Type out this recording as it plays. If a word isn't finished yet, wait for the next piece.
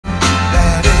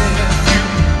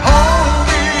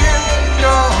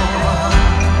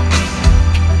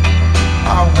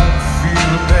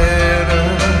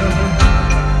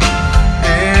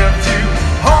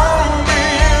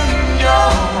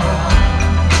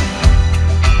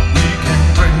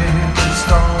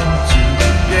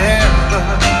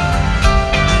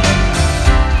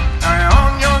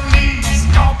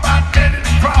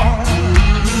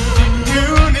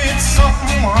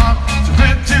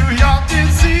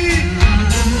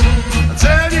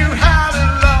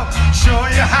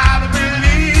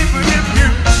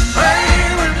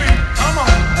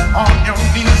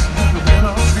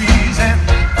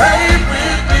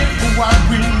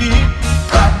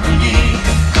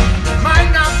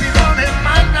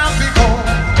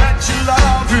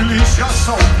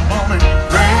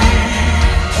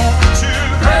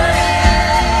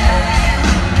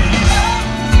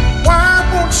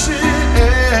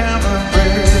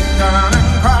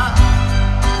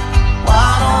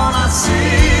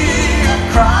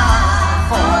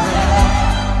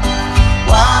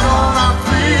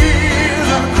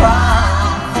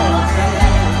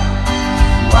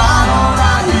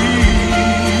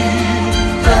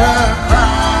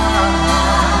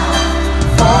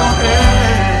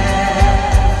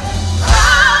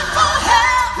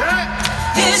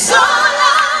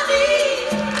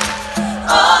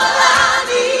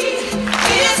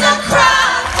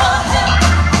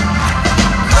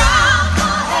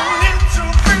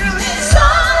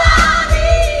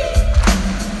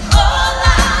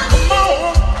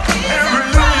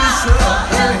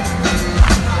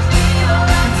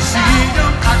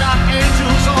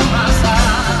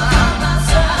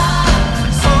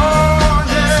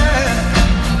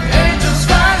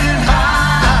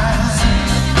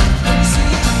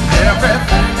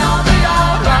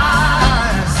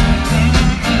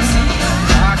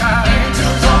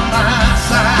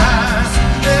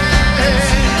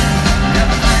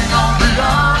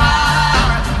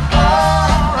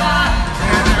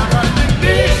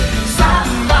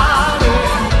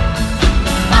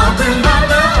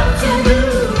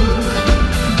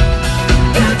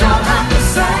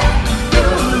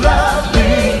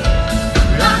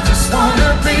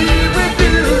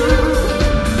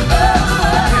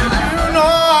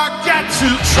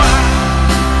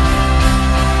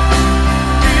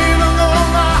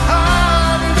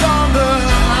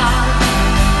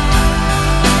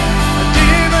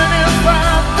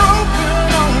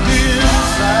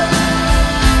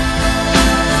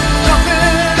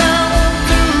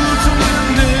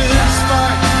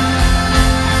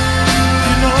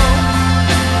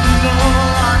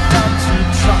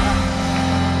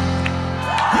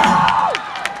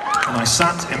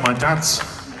sat in my dad's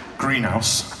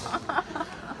greenhouse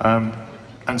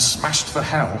and smashed the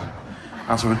hell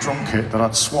out of a drum kit that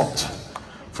I'd swapped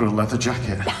for a leather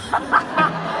jacket.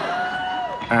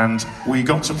 And we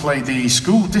got to play the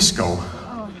school disco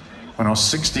when I was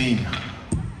 16.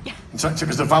 In fact, it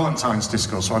was the Valentine's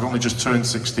disco, so I'd only just turned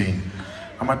 16.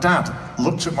 And my dad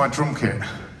looked at my drum kit,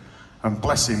 and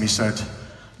bless him, he said,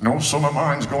 "No son of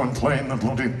mine's going playing the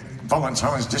bloody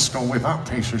Valentine's disco with that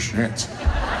piece of shit."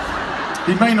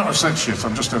 He may not have said shit,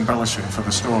 I'm just embellishing for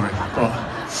the story.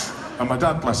 And my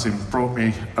dad, bless him, brought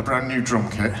me a brand new drum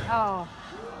kit. Oh.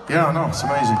 Yeah, I know, it's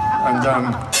amazing.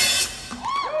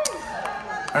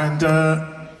 And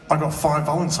I got 5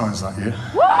 Valentines that year.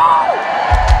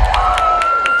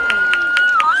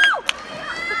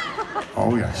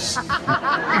 Oh yes.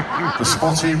 The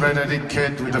spotty red-headed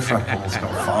kid with the freckles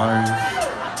got 5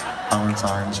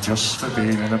 Valentines just for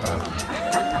being in a band.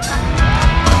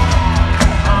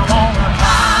 I'm on the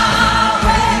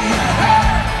highway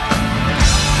ahead.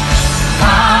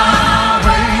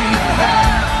 Highway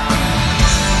ahead.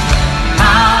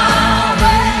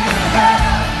 Highway ahead.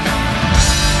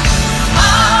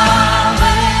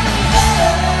 Highway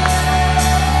ahead.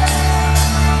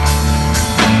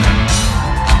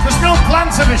 There's no plan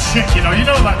to this shit, you know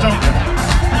that, don't you?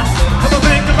 Have a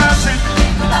think about it.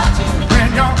 When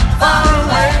you're far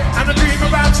away, and I dream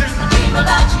about you.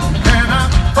 Can I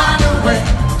find a way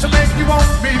to make you want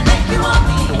me?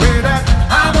 The way that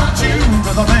I want you,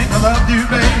 'cause I think I love you,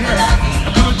 baby.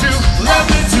 And would you love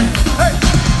me too? Hey,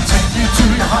 take you to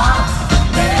your heart,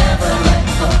 never let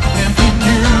go. If you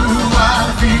knew what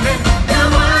I'm feeling, you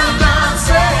would not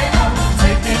say no.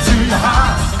 Take me to your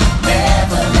heart,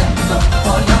 never let go.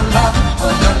 For your love,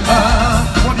 for your love.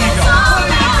 What do you got?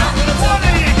 What do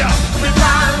you got? We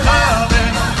find love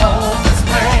in a hopeless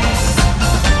place.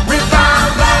 We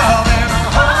found love in a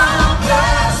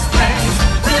hopeless place.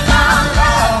 We found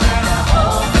love in a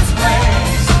hopeless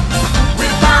place. We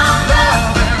found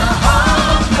love in a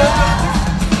hopeless.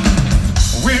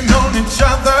 We've known each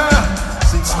other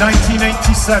since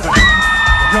 1987.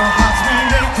 Your heart's been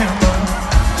aching, but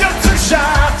you're too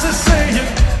shy to say it.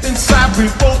 Inside we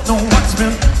both know what's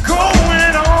been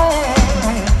going on.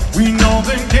 We know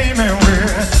the game and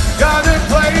we're gonna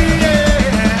play it.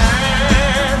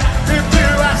 If you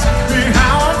ask me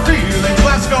how I'm feeling,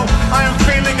 Glasgow, I am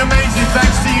feeling amazing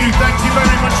thanks to you. Thank you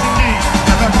very much indeed.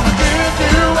 Never gonna give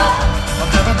you up. I'm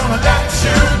never gonna let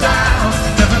you down.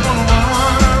 Never gonna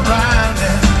run around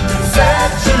and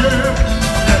desert you.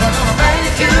 Never gonna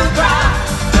make you cry.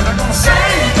 Never gonna say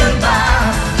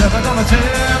goodbye. Never gonna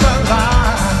tell a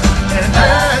lie and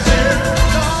hurt you.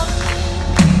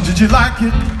 Did you like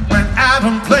it when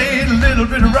Adam played a little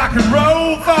bit of rock and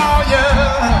roll for you?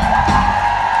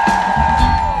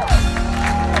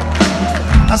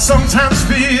 I sometimes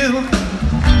feel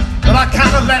that I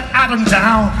kind of let Adam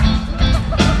down,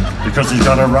 because he's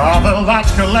got a rather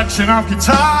large collection of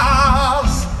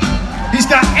guitars. He's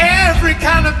got every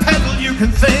kind of pedal you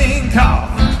can think of,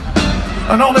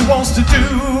 and all he wants to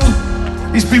do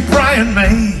is be Brian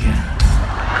May.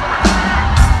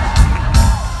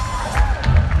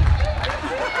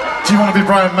 Do you want to be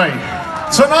Brian May?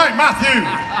 Tonight, Matthew!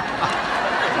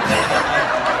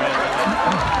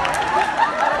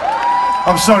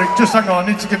 I'm sorry, just hang on, I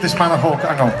need to give this man a hug,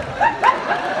 hang on.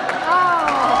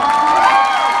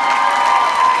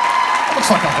 Looks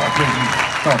like I've got a bleeding...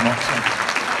 No, I'm not.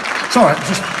 It's alright,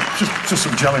 just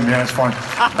some gel in the air, it's fine.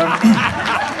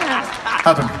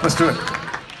 Adam, let's do it.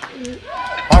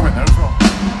 I went there as well.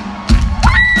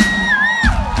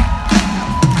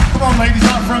 Come on, ladies,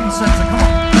 out front and centre, come on.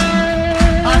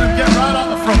 Adam, get right out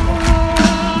the front one.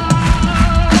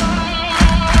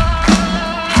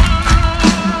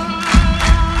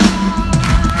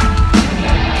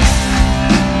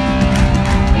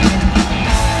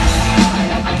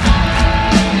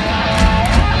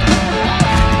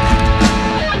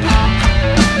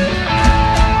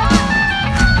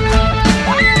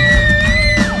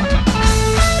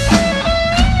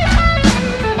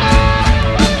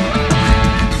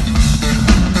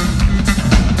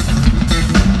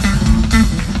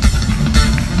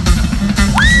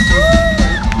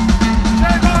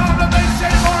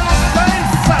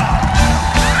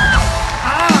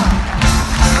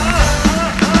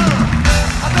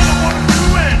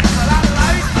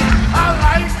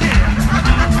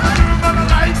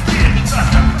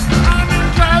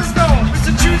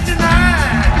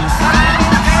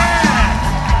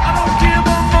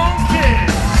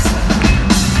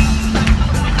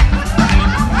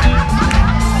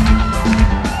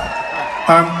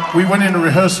 We went in a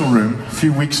rehearsal room a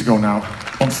few weeks ago now.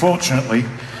 Unfortunately,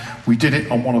 we did it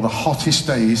on one of the hottest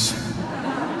days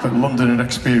that London had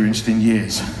experienced in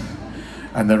years,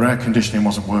 and their air conditioning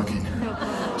wasn't working.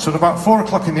 So at about 4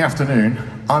 o'clock in the afternoon,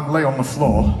 I'm lay on the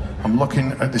floor, I'm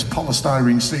looking at this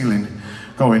polystyrene ceiling,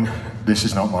 going, this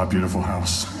is not my beautiful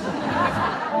house.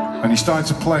 And he started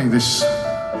to play this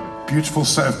beautiful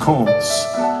set of chords.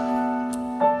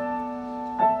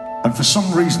 And for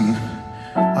some reason,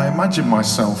 I imagined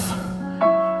myself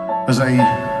as a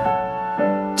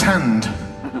tanned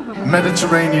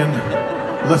Mediterranean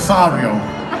Lothario.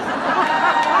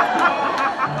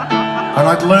 And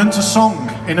I'd learned a song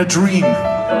in a dream,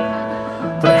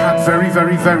 but it had very,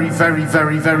 very, very, very,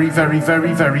 very, very, very,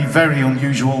 very, very, very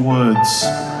unusual words.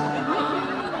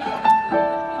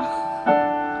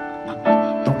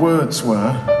 The words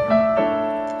were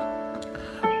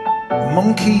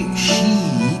monkey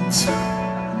sheet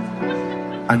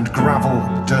and gravel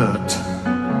dirt.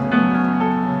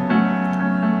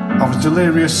 I was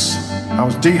delirious, I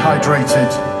was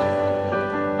dehydrated,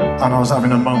 and I was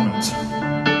having a moment.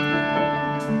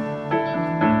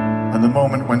 And the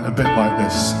moment went a bit like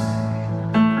this.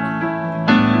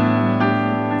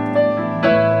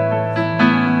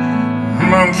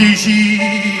 Monkey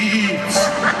sheets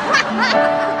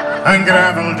and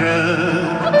gravel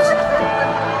dirt.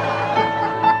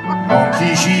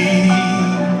 Monkey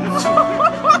sheets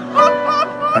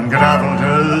and gravel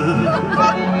dirt.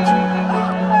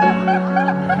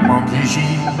 Monkey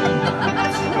sheets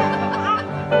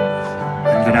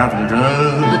and gravel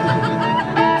dirt.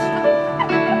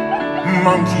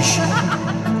 Monkey sheep,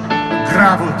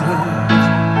 gravel dirt.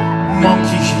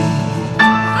 Monkey sheep,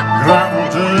 gravel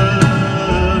dirt.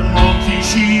 Monkey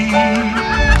sheep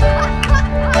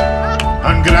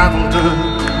and gravel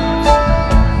dirt.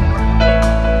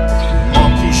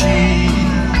 Monkey sheep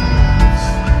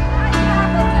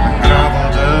and gravel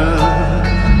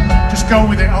dirt. Just go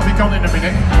with it, I'll be gone in a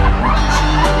minute.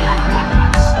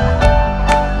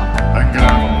 And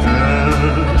gravel dirt.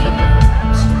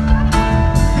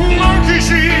 Monkey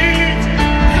sheet,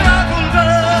 gravel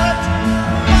dirt.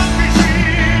 Monkey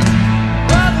sheet,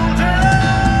 gravel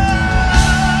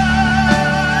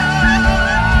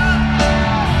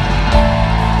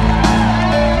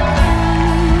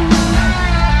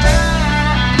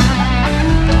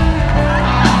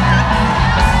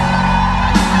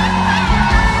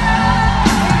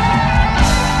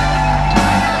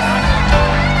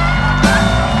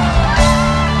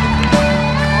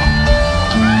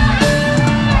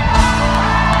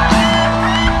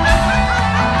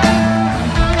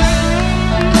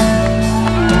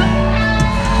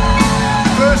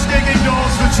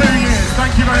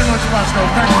Thank you very much, Glasgow.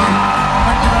 Thank you.